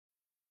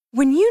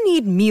When you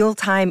need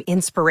mealtime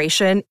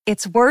inspiration,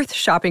 it's worth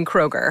shopping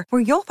Kroger,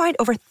 where you'll find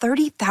over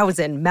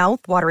 30,000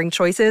 mouth-watering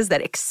choices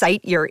that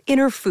excite your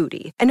inner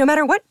foodie. And no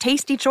matter what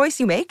tasty choice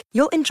you make,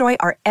 you'll enjoy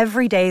our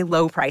everyday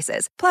low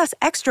prices, plus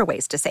extra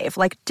ways to save,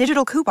 like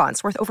digital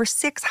coupons worth over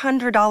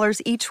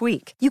 $600 each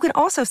week. You can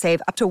also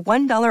save up to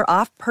 $1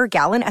 off per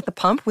gallon at the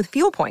pump with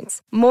fuel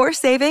points. More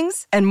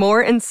savings and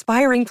more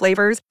inspiring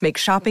flavors make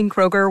shopping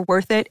Kroger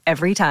worth it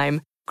every time.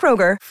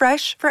 Kroger,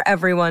 fresh for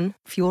everyone.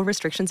 Fuel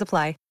restrictions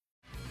apply.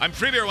 I'm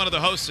Freebeer, one of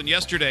the hosts, and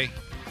yesterday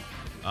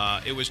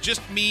it was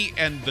just me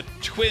and the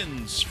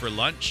twins for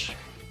lunch.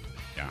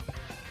 Yeah.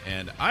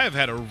 And I have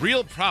had a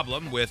real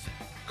problem with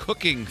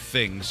cooking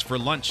things for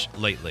lunch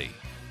lately.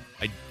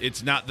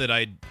 It's not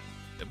that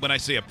when I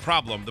say a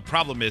problem, the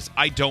problem is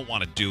I don't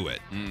want to do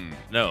it.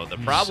 No, the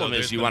problem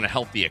is you want to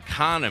help the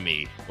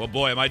economy. Well,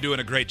 boy, am I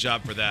doing a great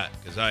job for that,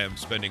 because I am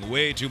spending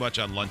way too much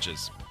on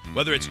lunches.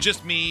 Whether it's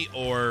just me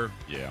or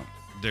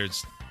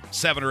there's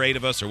 7 or 8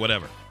 of us or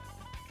whatever.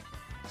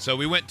 So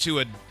we went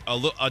to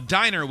a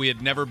diner we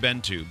had never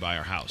been to by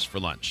our house for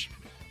lunch.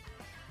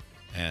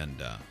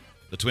 And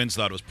the twins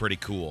thought it was pretty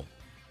cool.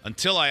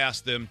 Until I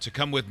asked them to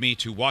come with me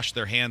to wash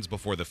their hands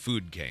before the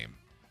food came.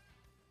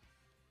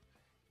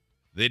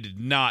 They did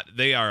not.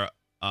 They are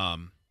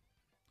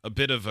a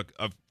bit of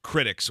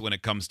critics when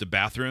it comes to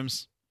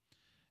bathrooms.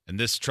 And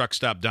this truck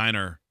stop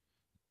diner,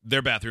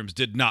 their bathrooms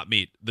did not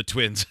meet the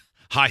twins'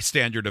 high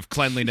standard of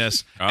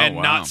cleanliness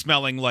not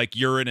smelling like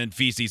urine and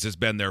feces has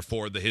been there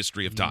for the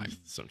history of time.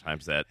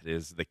 Sometimes that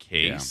is the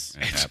case.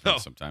 Yeah, it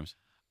happens sometimes.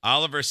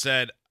 Oliver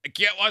said, I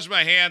can't wash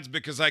my hands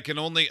because I can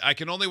only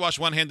wash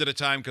one hand at a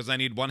time because I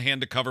need one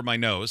hand to cover my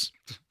nose.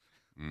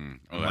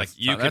 I'm like,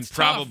 you can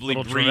probably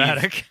breathe.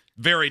 Dramatic.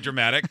 Very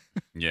dramatic.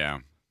 Yeah.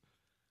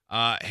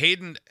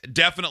 Hayden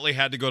definitely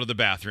had to go to the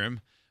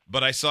bathroom,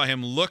 but I saw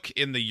him look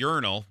in the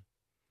urinal.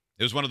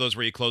 It was one of those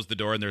where you close the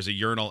door and there's a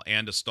urinal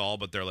and a stall,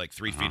 but they're like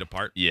 3 feet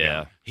apart.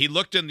 Yeah. He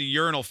looked in the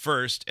urinal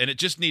first, and it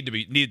just needed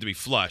to be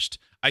flushed.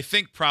 I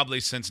think probably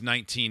since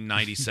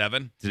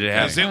 1997. Did it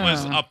have? Because it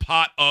was a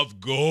pot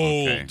of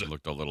gold. Okay. It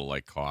looked a little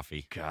like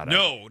coffee. God,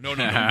 No, more gold.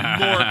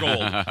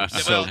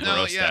 So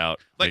grossed out.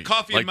 Like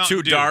coffee and like Mountain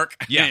too Dew. dark.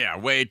 Yeah.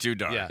 Way too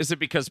dark. Yeah. Is it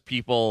because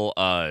people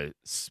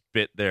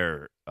spit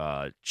their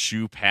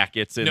chew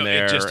packets in No, it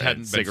there just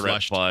hadn't and been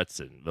cigarette flushed. butts?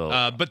 And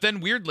But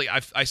then weirdly,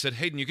 I said,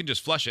 Hayden, you can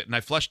just flush it. And I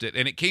flushed it,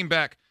 and it came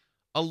back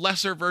a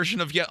lesser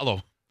version of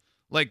yellow.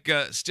 Like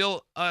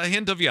still a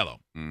hint of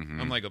yellow.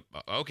 Mm-hmm. I'm like,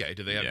 okay,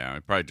 do they have... Yeah,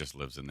 it probably just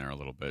lives in there a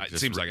little bit. It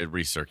seems like it it.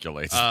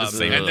 recirculates. The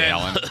same and then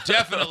gallon.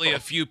 definitely a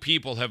few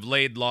people have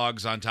laid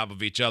logs on top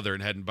of each other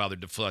and hadn't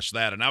bothered to flush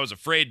that. And I was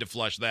afraid to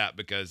flush that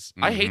because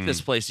I hate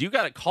this place. You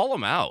got to call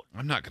them out.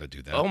 I'm not going to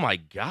do that. Oh my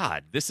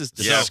God, this is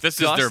Yeah, disgusting. if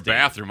this is their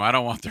bathroom, I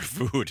don't want their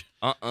food.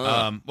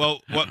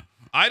 Well, what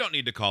I don't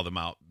need to call them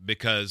out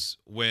because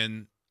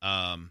when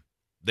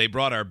they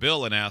brought our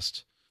bill and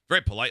asked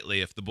very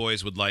politely if the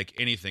boys would like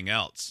anything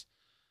else,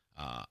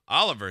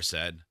 Oliver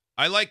said,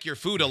 I like your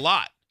food a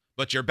lot,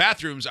 but your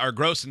bathrooms are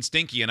gross and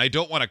stinky, and I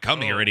don't want to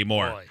come here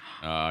anymore.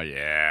 Oh,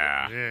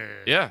 yeah.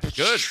 Yeah,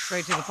 good.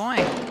 Straight to the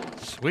point.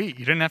 Sweet.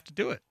 You didn't have to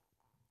do it.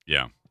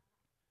 Yeah.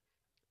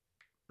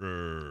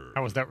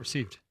 How was that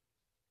received?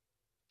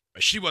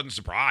 She wasn't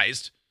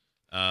surprised,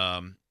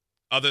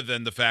 other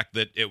than the fact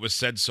that it was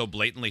said so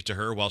blatantly to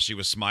her while she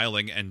was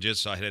smiling and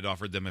just I had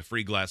offered them a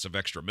free glass of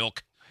extra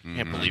milk. I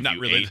can't believe Not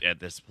you really. ate at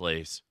this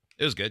place.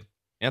 It was good.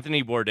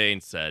 Anthony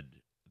Bourdain said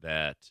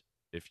that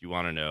if you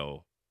want to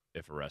know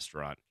if a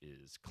restaurant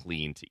is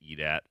clean to eat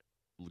at,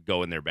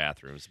 go in their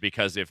bathrooms.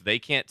 Because if they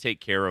can't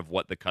take care of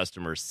what the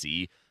customers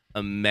see,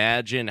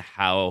 imagine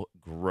how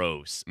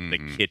gross the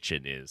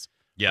kitchen is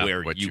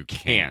where what you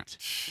can't.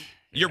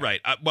 You're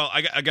right.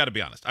 I got to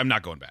be honest. I'm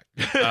not going back.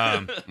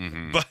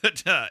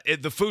 But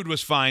the food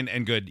was fine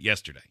and good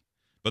yesterday.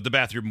 But the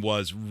bathroom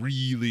was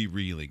really,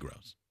 really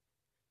gross.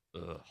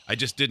 Ugh. I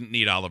just didn't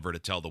need Oliver to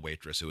tell the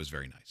waitress. It was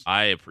very nice.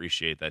 I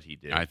appreciate that he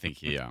did. I think,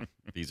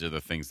 these are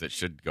the things that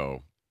should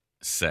go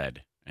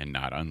said and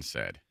not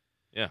unsaid.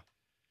 Yeah.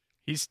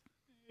 Is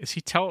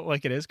he tell it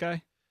like it is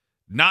guy?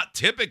 Not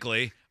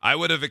typically. I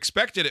would have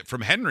expected it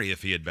from Henry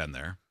if he had been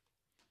there.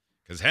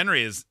 Because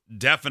Henry is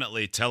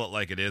definitely tell it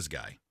like it is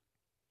guy.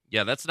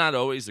 Yeah, that's not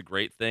always a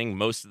great thing.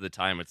 Most of the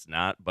time it's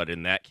not, but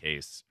in that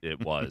case, it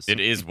was. It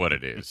is what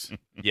it is.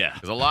 Yeah.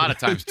 Because a lot of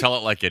times tell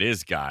it like it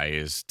is guy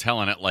is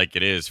telling it like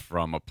it is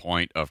from a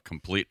point of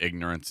complete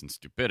ignorance and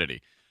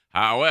stupidity.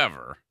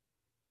 However,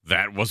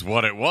 that was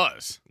what it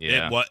was.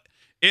 Yeah.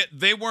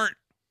 They weren't.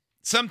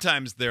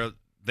 Sometimes they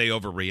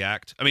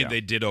overreact. I mean, they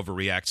did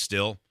overreact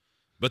still,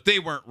 but they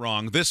weren't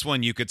wrong. This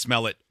one, you could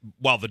smell it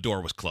while the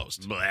door was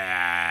closed.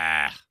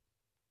 Blah.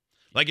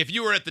 Like if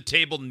you were at the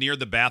table near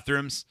the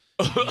bathrooms,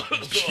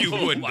 you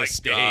wouldn't have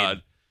stayed.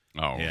 God.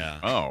 Oh. Yeah.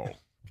 Oh.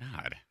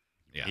 God.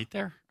 Yeah. Eat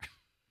there?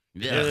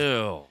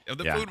 Ew.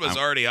 The food was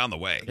already on the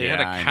way. They had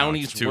Yeah, I a know.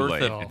 county's It's too worth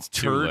late. of It's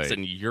too turds late.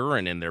 and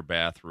urine in their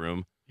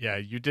bathroom. Yeah,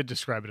 you did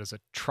describe it as a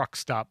truck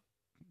stop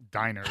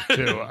diner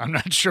too. I'm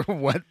not sure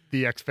what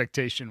the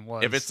expectation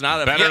was. If it's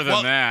not Better Yeah, than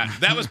well, that.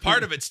 That was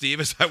part of it, Steve,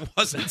 is I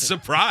wasn't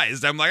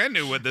surprised. I'm like, I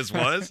knew what this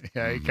was.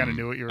 yeah, you kind of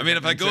knew what you were. I mean,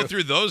 if I getting go into.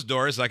 through those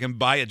doors, I can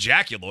buy a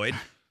Jackuloid.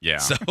 Yeah.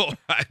 So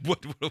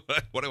what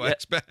do I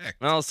expect?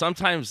 Well,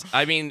 sometimes,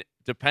 I mean,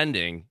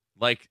 depending,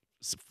 like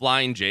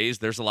Flying J's,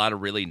 there's a lot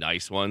of really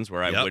nice ones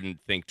where I Yep. wouldn't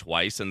think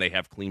twice, and they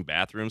have clean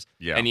bathrooms.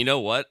 Yeah. And you know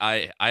what?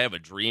 I have a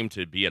dream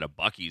to be at a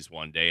Buc-ee's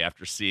one day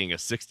after seeing a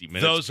 60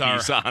 Minutes Those are-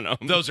 piece on them.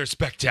 Those are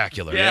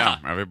spectacular. Yeah.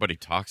 Everybody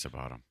talks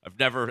about them.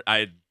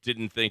 I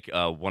didn't think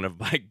one of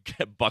my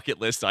bucket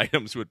list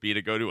items would be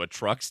to go to a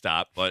truck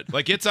stop, but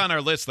Like it's on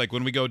our list. Like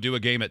when we go do a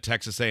game at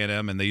Texas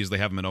A&M, and they usually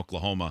have them in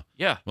Oklahoma.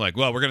 yeah. We're like,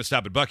 well, we're going to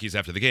stop at Buc-ee's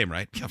after the game,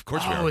 right? Yeah, of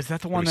course we are. Oh, is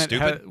that the Are one we that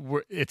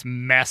stupid? it's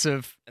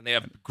massive? And they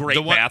have great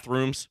The one-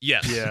 bathrooms.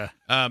 Yes. Yeah.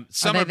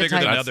 Some Are are they the bigger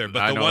than type- other, I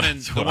but the know one in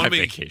that's the what one I we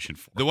vacation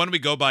for. the one we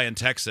go by in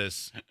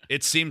Texas,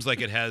 it seems like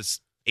it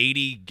has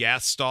 80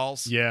 gas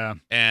stalls. Yeah.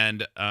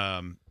 And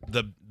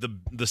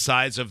the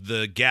size of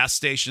the gas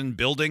station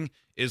building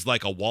is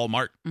like a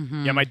Walmart.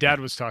 Mhm. Yeah, my dad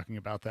was talking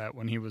about that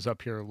when he was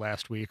up here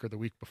last week or the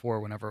week before,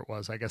 whenever it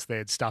was. I guess they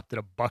had stopped at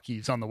a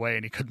Buc-ee's on the way,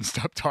 and he couldn't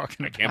stop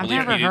talking about can't I've believe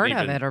never he didn't heard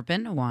of even- it or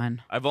been to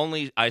one.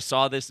 I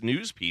saw this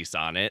news piece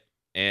on it,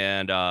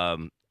 and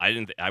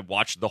I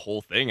watched the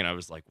whole thing, and I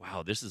was like,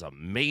 wow, this is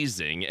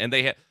amazing. And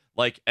they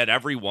like at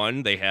every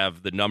one they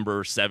have the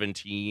number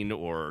 17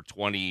 or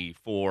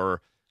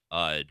 24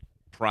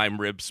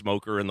 prime rib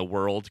smoker in the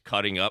world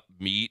cutting up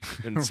meat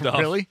and stuff.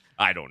 Really?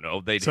 I don't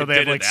know. They So did they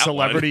have it like that one.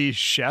 celebrity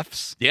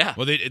chefs. Yeah.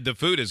 Well, the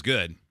food is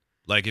good.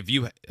 Like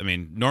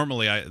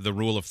normally the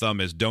rule of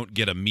thumb is don't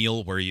get a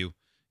meal where you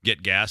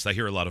get gas. I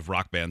hear a lot of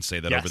rock bands say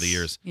that over the Yes.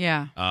 years.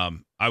 Yeah.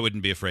 I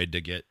wouldn't be afraid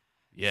to get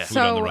Yeah. food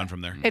on the So- run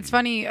from there. It's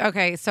funny.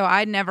 Okay, so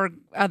I never,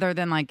 other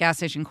than like gas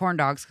station corn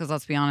dogs, because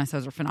let's be honest,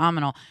 those are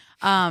phenomenal.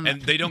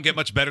 And they don't get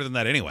much better than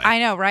that anyway. I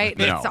know, right?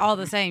 No. It's all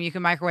the same. You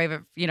can microwave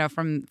it,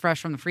 from fresh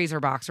from the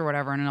freezer box or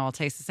whatever, and it all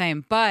tastes the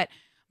same. But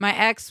my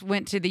ex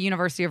went to the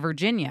University of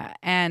Virginia,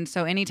 and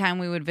so anytime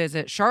we would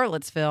visit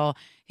Charlottesville,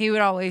 he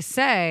would always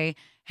say,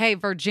 "Hey,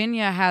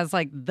 Virginia has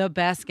like the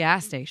best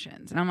gas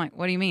stations." And I'm like,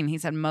 "What do you mean?" He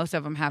said most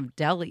of them have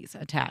delis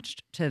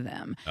attached to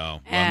them. Oh,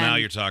 well, And- now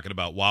you're talking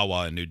about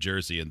Wawa in New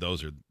Jersey, and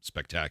those are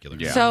spectacular.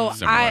 Yeah. So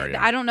similar,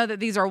 yeah. I don't know that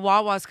these are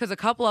Wawas because a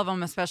couple of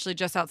them, especially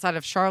just outside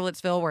of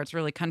Charlottesville, where it's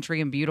really country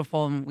and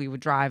beautiful, and we would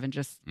drive and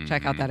just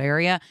check out that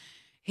area.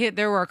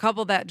 There were a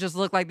couple that just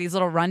looked like these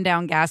little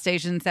rundown gas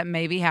stations that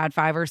maybe had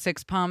 5 or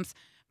 6 pumps.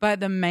 But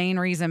the main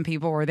reason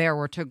people were there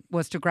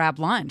was to grab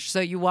lunch. So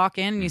you walk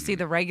in and you see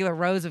the regular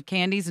rows of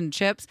candies and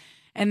chips,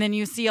 and then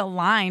you see a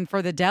line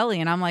for the deli.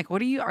 And I'm like,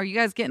 are you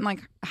guys getting like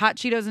hot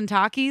Cheetos and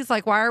Takis?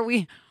 Like, why are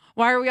we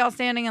all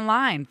standing in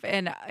line?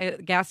 And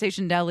gas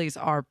station delis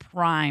are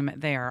prime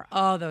there.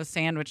 Oh, those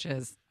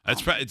sandwiches.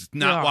 It's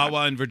not God.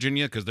 Wawa in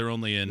Virginia because they're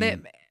only in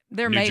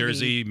They're New maybe.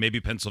 Jersey, maybe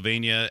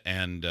Pennsylvania,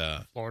 and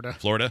Florida.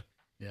 Florida.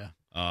 Yeah.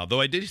 Though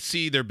I did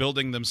see they're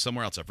building them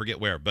somewhere else. I forget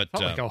where, but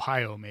Felt like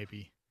Ohio,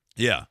 maybe.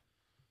 yeah,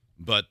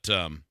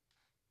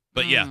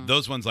 but yeah,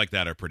 those ones like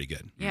that are pretty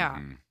good. Yeah.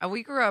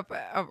 We grew up,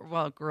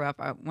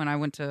 when I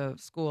went to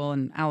school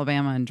in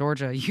Alabama and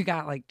Georgia, you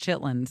got like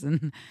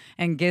chitlins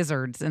and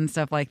gizzards and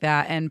stuff like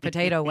that, and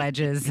potato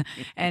wedges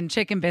and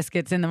chicken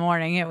biscuits in the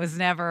morning. It was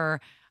never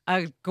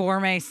a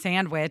gourmet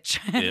sandwich.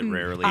 It and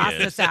rarely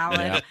pasta is.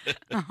 salad.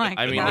 Oh my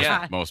I mean, God.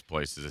 yeah. Most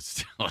places it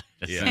still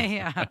is. Yeah.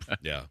 Yeah.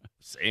 Yeah,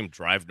 Same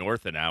drive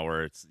north an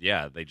hour.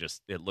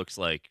 It looks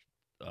like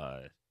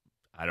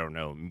I don't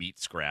know, meat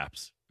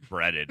scraps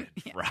breaded,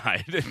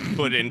 fried, and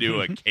put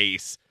into a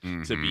case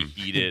to be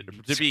heated,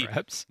 to be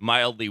Scraps.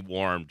 mildly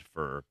warmed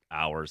for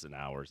hours and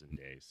hours and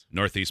days.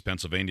 Northeast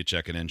Pennsylvania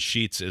checking in.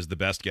 Sheetz is the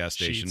best gas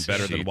station, Sheetz.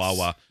 better than Sheetz.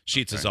 Wawa.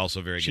 Sheetz is Okay.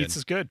 also very Sheets good.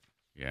 is good.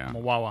 Yeah. I'm a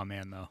Wawa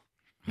man, though.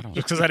 I don't,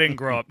 Just because I didn't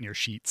grow up near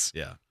Sheets.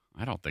 Yeah.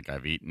 I don't think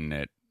I've eaten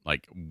it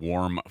like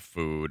warm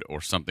food or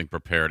something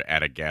prepared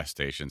at a gas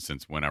station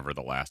since whenever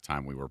the last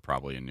time we were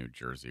probably in New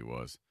Jersey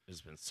was.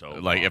 It's been so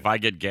Like long. if I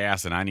get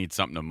gas and I need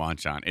something to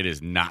munch on, it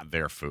is not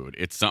their food.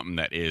 It's something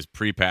that is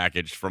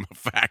prepackaged from a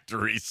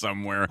factory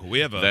somewhere We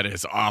have that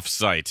is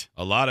off-site.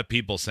 a lot of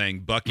people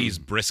saying Buc-ee's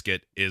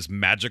brisket is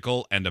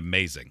magical and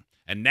amazing,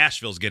 and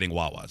Nashville's getting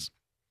Wawas.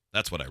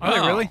 That's what I read.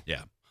 Are they really?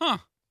 Yeah. Huh.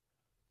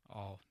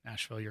 Oh,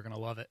 Nashville, you're going to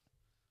love it.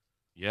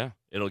 yeah,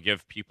 it'll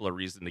give people a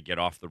reason to get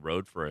off the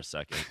road for a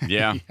second,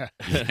 Yeah.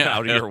 get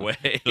out of your way.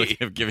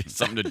 It'll give you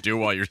something to do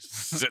while you're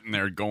sitting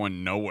there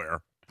going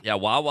nowhere. Yeah,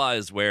 Wawa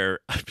is where.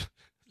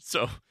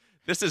 So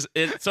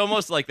it's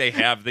almost like they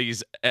have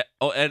these at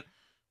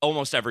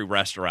almost every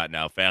restaurant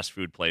now, fast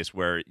food place,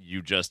 where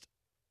you just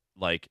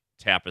like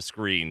tap a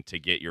screen to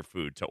get your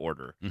food to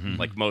order. Mhm.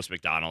 Like most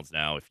McDonald's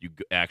now, if you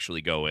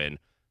actually go in,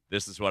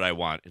 this is what I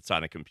want. It's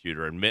on a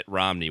computer. And Mitt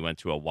Romney went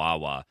to a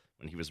Wawa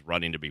when he was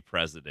running to be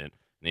president,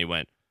 and he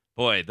went,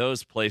 "Boy,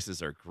 those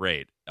places are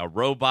great. A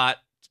robot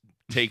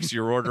takes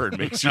your order and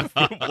makes your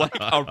food like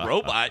a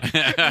robot."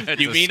 It's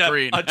You a mean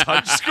screen. a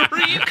touch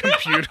screen?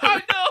 Computer.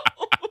 I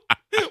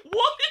know.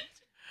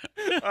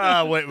 What?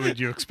 What would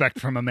you expect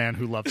from a man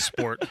who loves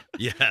sport?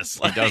 Yes.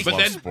 He does But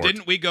love then sport.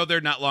 didn't we go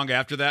there not long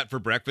after that for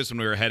breakfast when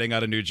we were heading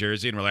out of New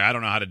Jersey? And we're like, I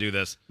don't know how to do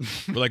this.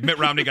 We're like, Mitt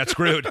Romney got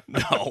screwed.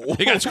 No.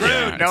 He got screwed.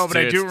 Yeah, No, it's but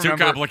I too- do it's too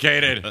remember-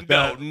 complicated.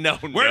 No.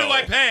 Where do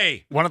I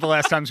pay? One of the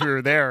last times we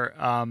were there,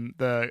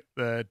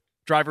 the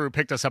driver who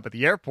picked us up at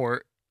the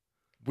airport,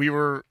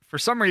 for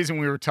some reason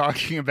we were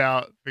talking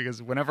about,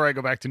 because whenever I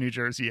go back to New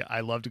Jersey,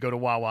 I love to go to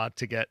Wawa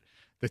to get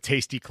the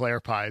Tasty Claire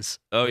pies.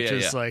 Oh, which yeah,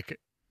 is yeah. like,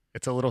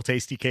 it's a little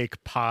tasty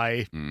cake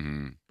pie,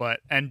 Mm-hmm.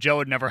 and Joe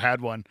had never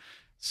had one.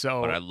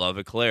 So But I love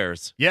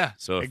eclairs. yeah,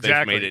 So if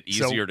exactly. they've made it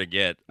So easier to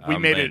get, we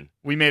I'm made in. it.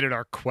 We made it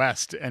our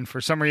quest, and for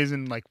some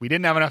reason, like, we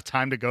didn't have enough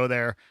time to go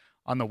there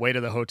on the way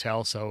to the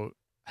hotel. So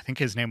I think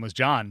his name was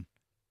John,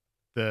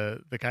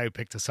 the guy who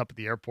picked us up at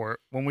the airport.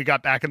 When we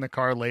got back in the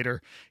car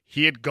later,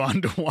 he had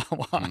gone to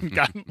Wawa and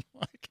gotten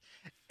like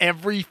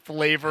every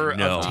flavor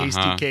No. of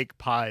tasty Uh-huh. cake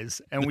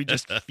pies, and we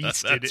just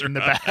feasted That's in the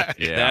right. back.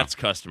 Yeah. That's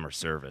customer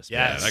service.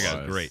 Yeah, man. that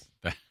got great.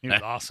 He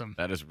was awesome.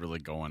 That is really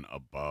going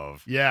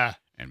above Yeah,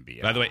 and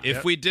beyond. By the way, if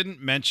Yep. we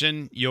didn't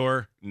mention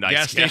your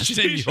Nice gas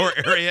station in your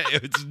area,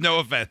 it's no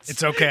offense.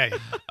 it's okay.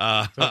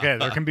 It's okay.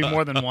 There can be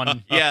more than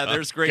one. Yeah,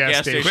 there's great Gas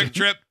gas station. stations. Quick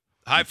Trip,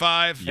 high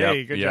five. Yep,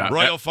 Hey, good yeah. job.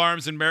 Royal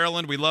Farms in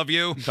Maryland, we love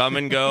you. Come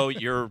and go.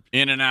 You're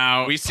In and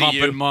out, We see pump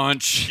you. and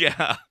munch.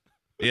 yeah.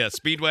 Yeah,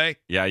 Speedway.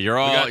 Yeah, you're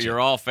got you. you're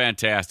all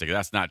fantastic.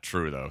 That's not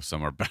true though.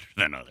 Some are better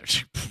than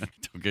others.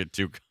 Don't get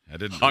too I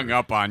didn't hung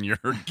up on your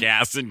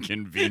gas and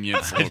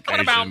convenience locations. What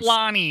about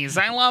Lonnie's?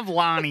 I love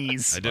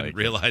Lonnie's. I didn't Like,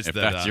 realize if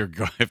that.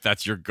 that's if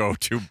that's your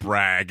go-to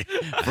brag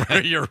for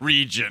your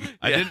region.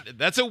 I didn't.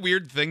 That's a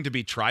weird thing to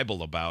be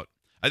tribal about.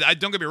 I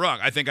don't get me wrong.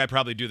 I think I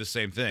probably do the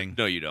same thing.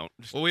 No, you don't.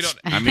 Well, we don't.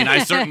 I mean,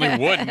 I certainly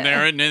wouldn't.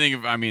 There isn't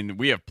anything. I mean,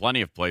 we have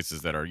plenty of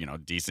places that are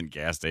decent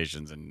gas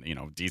stations and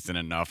decent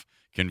enough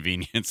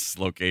convenience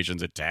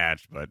locations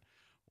attached, but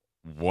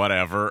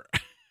whatever.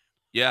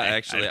 Yeah,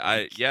 actually,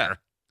 I Yeah.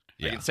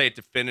 can say it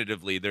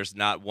definitively. There's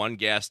not one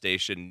gas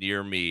station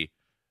near me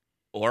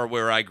or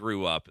where I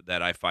grew up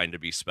that I find to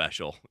be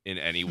special in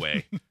any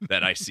way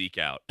that I seek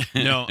out.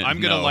 No, I'm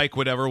gonna No. like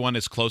whatever one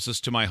is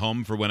closest to my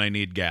home for when I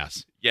need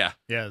gas. Yeah.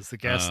 Yeah, is the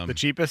gas Um, the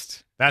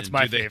cheapest? That's and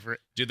my do they-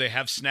 favorite. Do they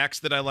have snacks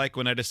that I like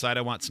when I decide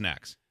I want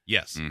snacks?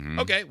 Yes. Mhm.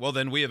 Okay. Well,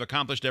 then we have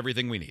accomplished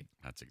everything we need.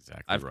 That's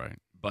exactly I've- right.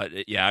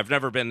 But yeah, I've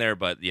never been there.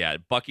 But yeah,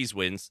 Buc-ee's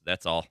wins.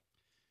 That's all.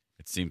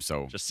 It seems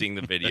so. Just seeing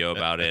the video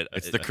about it.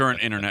 It's the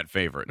current internet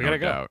favorite, We no gotta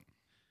go. doubt.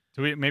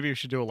 Maybe we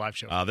should do a live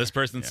show. This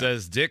person Yeah.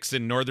 says Dick's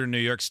in northern New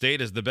York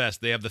State is the best.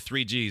 They have the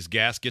 3 Gs: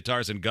 gas,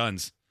 guitars, and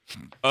guns.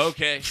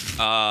 Okay.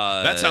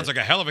 That sounds like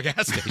a hell of a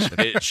gas station.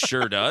 It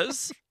sure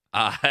does.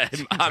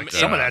 I'm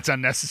Some of that's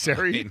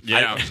unnecessary.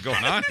 Yeah. What's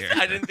going on here?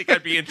 I didn't think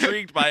I'd be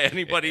intrigued by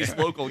anybody's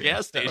local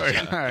gas station.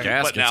 All right.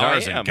 Gas, But now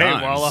guitars, I am. and Okay,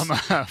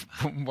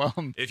 guns. while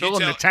I'm If you filling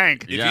tell- the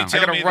tank, if you Yeah. I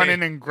tell gotta me run they-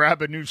 in and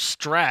grab a new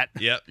Strat.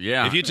 Yep.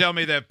 Yeah. If you tell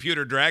me that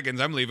pewter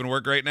dragons, I'm leaving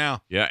work right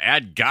now. Yeah,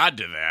 add God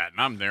to that,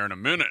 and I'm there in a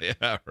minute.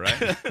 Yeah,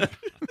 right.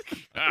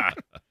 God.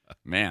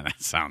 Man,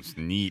 that sounds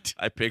neat.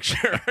 I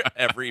picture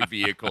every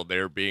vehicle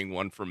there being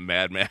one from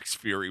Mad Max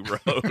Fury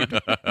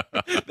Road.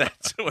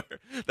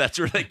 that's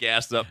where they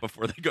gas up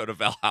before they go to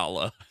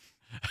Valhalla.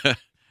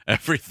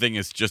 Everything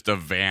is just a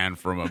van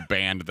from a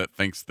band that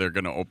thinks they're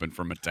going to open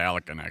for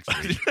Metallica next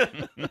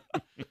week.